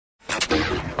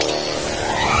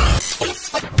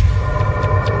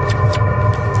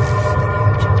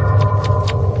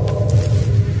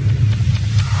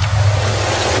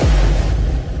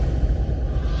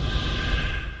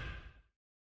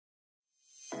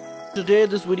Today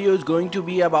this video is going to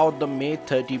be about the Mate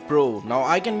 30 Pro. Now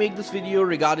I can make this video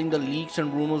regarding the leaks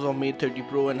and rumors of Mate 30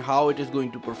 Pro and how it is going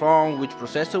to perform, which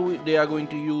processor they are going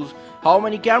to use, how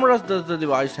many cameras does the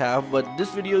device have, but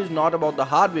this video is not about the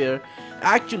hardware.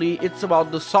 Actually it's about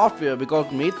the software,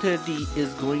 because Mate 30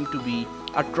 is going to be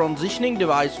a transitioning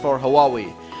device for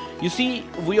Huawei. You see,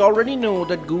 we already know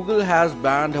that Google has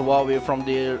banned Huawei from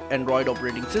their Android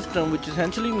operating system, which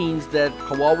essentially means that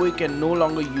Huawei can no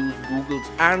longer use Google's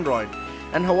Android.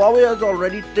 And Huawei has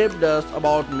already tipped us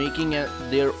about making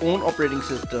their own operating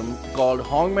system called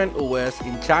Hongmeng OS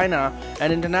in China,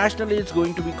 and internationally it's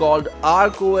going to be called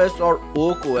ARK OS or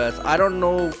Oak OS. I don't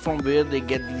know from where they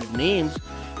get these names.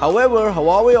 However,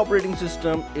 Huawei operating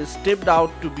system is tipped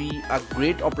out to be a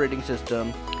great operating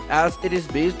system, as it is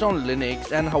based on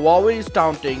Linux, and Huawei is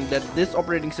touting that this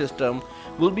operating system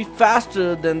will be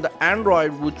faster than the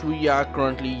Android which we are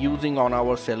currently using on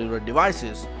our cellular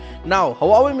devices. Now,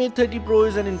 Huawei Mate 30 Pro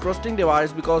is an interesting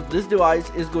device because this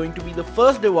device is going to be the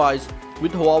first device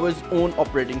with Huawei's own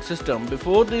operating system.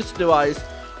 Before this device,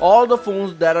 all the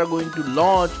phones that are going to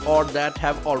launch or that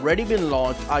have already been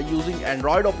launched are using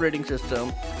Android operating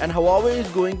system, and Huawei is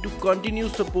going to continue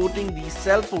supporting these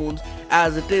cell phones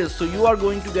as it is. So you are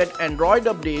going to get Android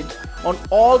updates on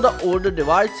all the older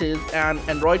devices, and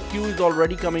Android Q is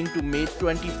already coming to Mate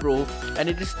 20 Pro, and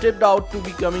it is tipped out to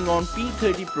be coming on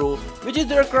P30 Pro, which is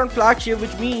their current flagship,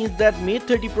 which means that Mate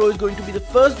 30 Pro is going to be the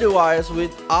first device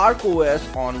with ARK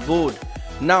OS on board.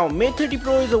 Now, Mate 30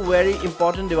 Pro is a very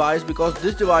important device because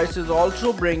this device is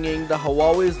also bringing the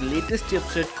Huawei's latest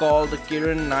chipset called the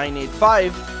Kirin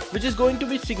 985, which is going to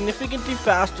be significantly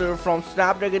faster from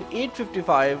Snapdragon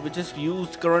 855, which is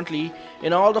used currently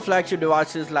in all the flagship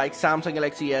devices like Samsung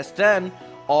Galaxy S10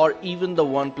 or even the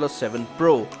OnePlus 7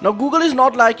 Pro. Now, Google is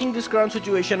not liking this current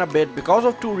situation a bit because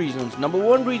of two reasons. Number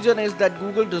one reason is that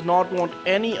Google does not want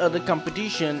any other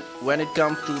competition when it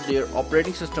comes to their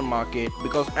operating system market,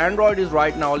 because Android is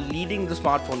right now leading the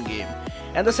smartphone game.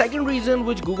 And the second reason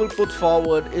which Google puts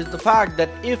forward is the fact that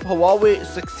if Huawei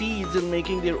succeeds in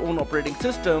making their own operating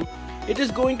system, it is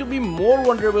going to be more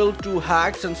vulnerable to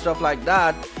hacks and stuff like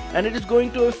that, and it is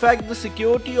going to affect the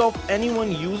security of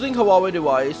anyone using Huawei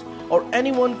device or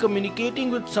anyone communicating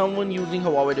with someone using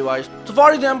Huawei device. So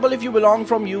for example, if you belong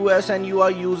from US and you are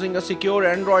using a secure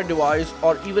Android device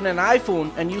or even an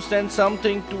iPhone, and you send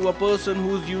something to a person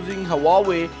who's using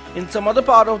Huawei in some other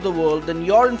part of the world, then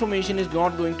your information is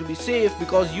not going to be safe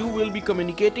because you will be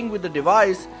communicating with the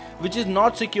device which is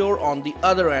not secure on the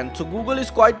other end. So Google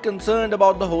is quite concerned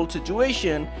about the whole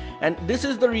situation, and this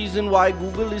is the reason why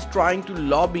Google is trying to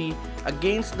lobby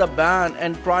against the ban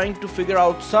and trying to figure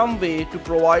out some way to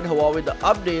provide Huawei the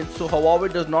updates so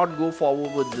Huawei does not go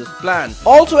forward with this plan.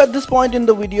 Also, at this point in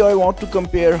the video, I want to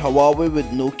compare Huawei with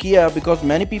Nokia, because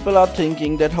many people are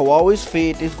thinking that Huawei's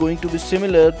fate is going to be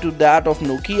similar to that of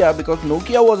Nokia, because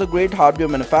Nokia was a great hardware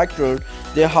manufacturer.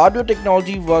 Their hardware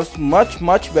technology was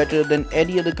much better than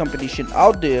any other competition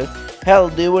out there. Hell,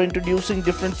 they were introducing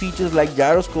different features like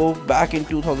gyroscope back in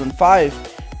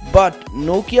 2005. But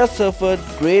Nokia suffered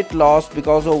great loss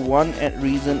because of one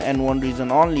reason and one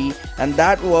reason only, and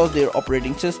that was their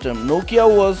operating system. Nokia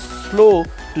was slow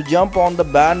to jump on the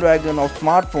bandwagon of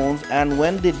smartphones, and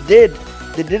when they did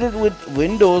it with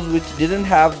Windows, which didn't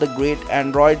have the great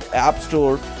Android app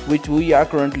store which we are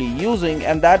currently using,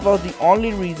 and that was the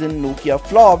only reason Nokia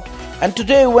flopped. And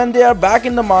today when they are back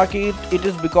in the market, it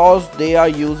is because they are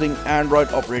using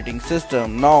Android operating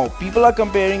system. Now, people are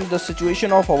comparing the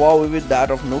situation of Huawei with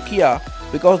that of Nokia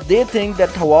because they think that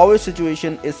Huawei's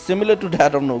situation is similar to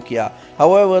that of Nokia.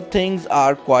 However, things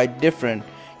are quite different.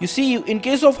 You see, in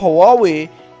case of Huawei,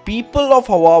 people of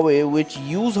Huawei which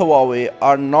use Huawei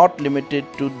are not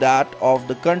limited to that of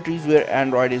the countries where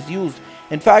Android is used.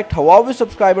 In fact, Huawei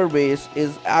subscriber base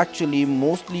is actually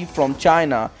mostly from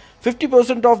China.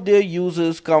 50% of their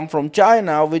users come from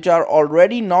China, which are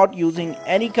already not using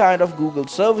any kind of Google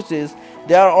services.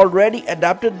 They are already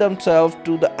adapted themselves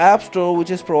to the app store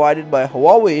which is provided by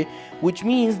Huawei, which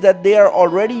means that they are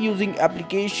already using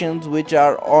applications which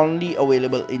are only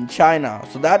available in China.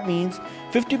 So that means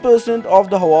 50% of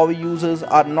the Huawei users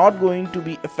are not going to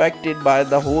be affected by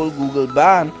the whole Google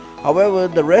ban. However,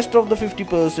 the rest of the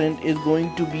 50% is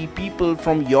going to be people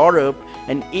from Europe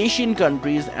and Asian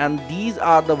countries, and these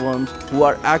are the ones who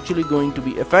are actually going to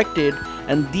be affected,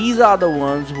 and these are the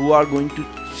ones who are going to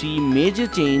see major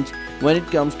change when it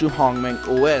comes to Hongmeng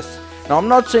OS. Now, I'm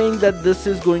not saying that this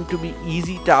is going to be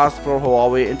easy task for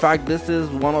Huawei. In fact, this is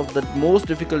one of the most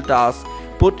difficult tasks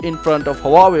put in front of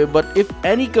Huawei. But if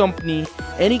any company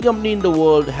in the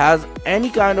world has any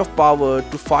kind of power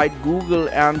to fight Google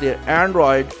and their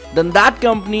Android, then that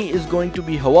company is going to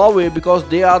be Huawei, because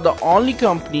they are the only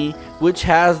company which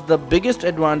has the biggest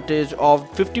advantage of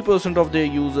 50% of their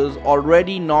users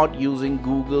already not using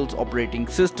Google's operating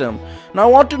system. Now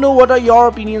I want to know what are your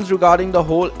opinions regarding the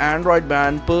whole Android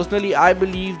ban. Personally, I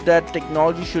believe that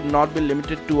technology should not be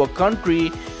limited to a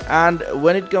country, and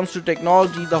when it comes to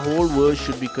technology, the whole world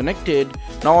should be connected.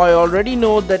 Now I already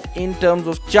know that in terms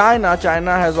of China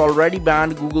has already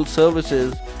banned Google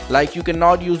services, like you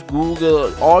cannot use Google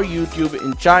or YouTube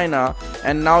in China,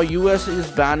 and now US is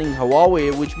banning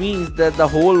Huawei, which means that the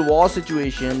whole war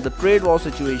situation, the trade war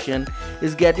situation,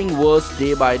 is getting worse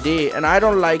day by day, and I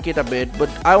don't like it a bit. But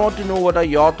I want to know what are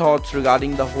your thoughts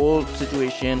regarding the whole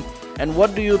situation, and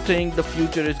what do you think the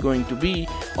future is going to be.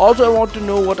 Also, I want to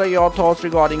know what are your thoughts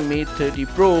regarding Mate 30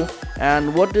 Pro,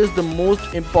 and what is the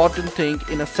most important thing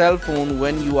in a cell phone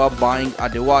when you are buying a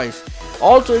device.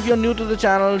 Also, if you're new to the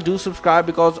channel, do subscribe,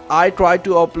 because I try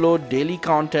to upload daily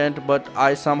content but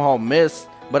I somehow miss.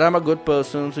 But I'm a good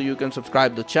person, so you can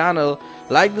subscribe the channel,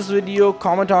 like this video,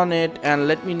 comment on it, and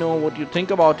let me know what you think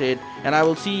about it, and I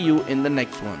will see you in the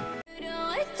next one.